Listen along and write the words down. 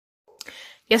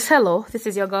Yes, hello, this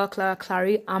is your girl Clara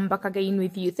Clary. I'm back again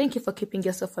with you. Thank you for keeping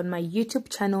yourself on my YouTube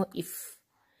channel. If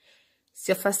it's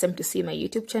your first time to see my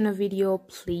YouTube channel video,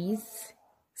 please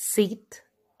sit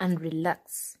and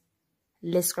relax.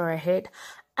 Let's go ahead.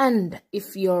 And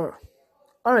if you're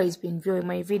always been viewing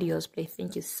my videos, please,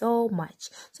 thank you so much.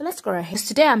 So let's go ahead.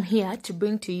 Today I'm here to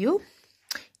bring to you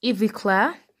Evie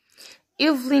Clair.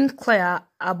 Evie Clair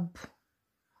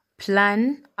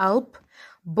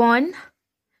born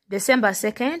December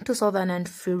 2nd,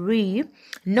 2003,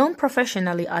 known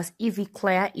professionally as Evie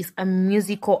Clair, is a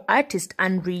musical artist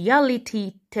and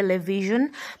reality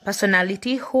television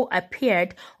personality who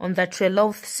appeared on the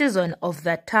 12th season of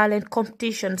the talent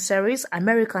competition series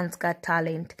American's Got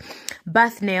Talent.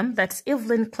 Birth name, that's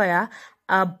Evie Clair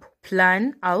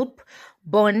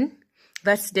born,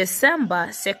 that's December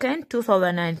 2nd,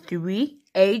 2003,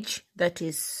 age, that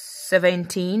is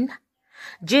 17,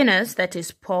 genus, that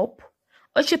is pop.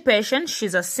 Occupation,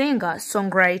 she's a singer,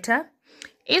 songwriter.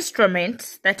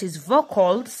 Instruments, that is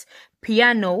vocals,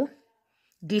 piano,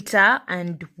 guitar,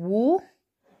 and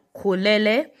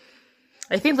ukulele.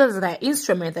 I think those are the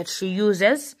instruments that she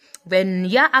uses. Then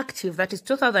year active, that is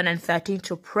 2013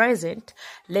 to present.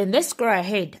 Then let's go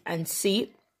ahead and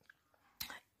see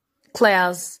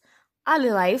Claire's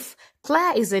early life.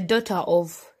 Claire is a daughter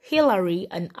of Hilary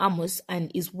and Amos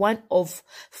and is one of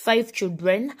 5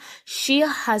 children. She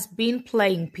has been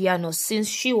playing piano since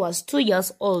she was 2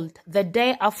 years old. The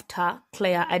day after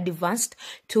Claire advanced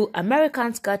to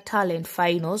American's Got Talent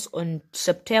finals on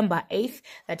September 8th,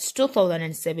 that's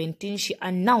 2017, she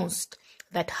announced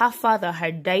that her father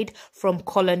had died from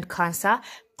colon cancer.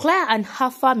 Claire and her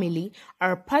family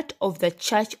are part of the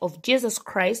Church of Jesus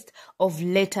Christ of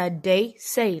Latter-day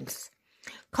Saints.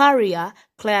 Career,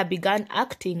 Claire began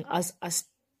acting as a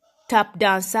tap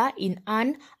dancer in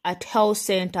an at-Hell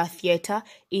Center Theater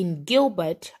in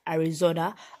Gilbert,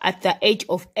 Arizona at the age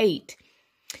of 8.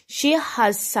 She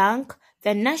has sung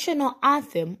the national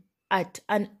anthem at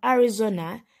an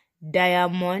Arizona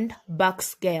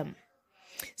Diamondbacks game.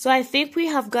 So I think we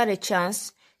have got a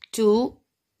chance to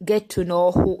get to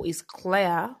know who is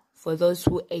Claire for those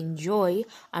who enjoy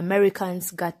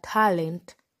American's Got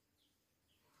Talent,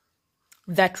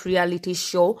 that reality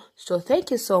show. So thank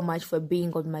you so much for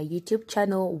being on my YouTube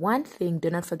channel. One thing, do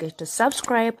not forget to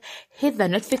subscribe, hit the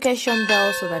notification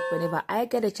bell so that whenever I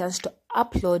get a chance to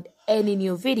upload any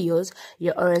new videos,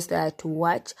 you're always there to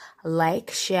watch,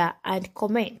 like, share, and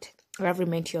comment. I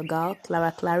remain your girl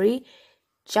Clara Clary.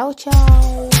 Ciao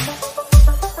ciao.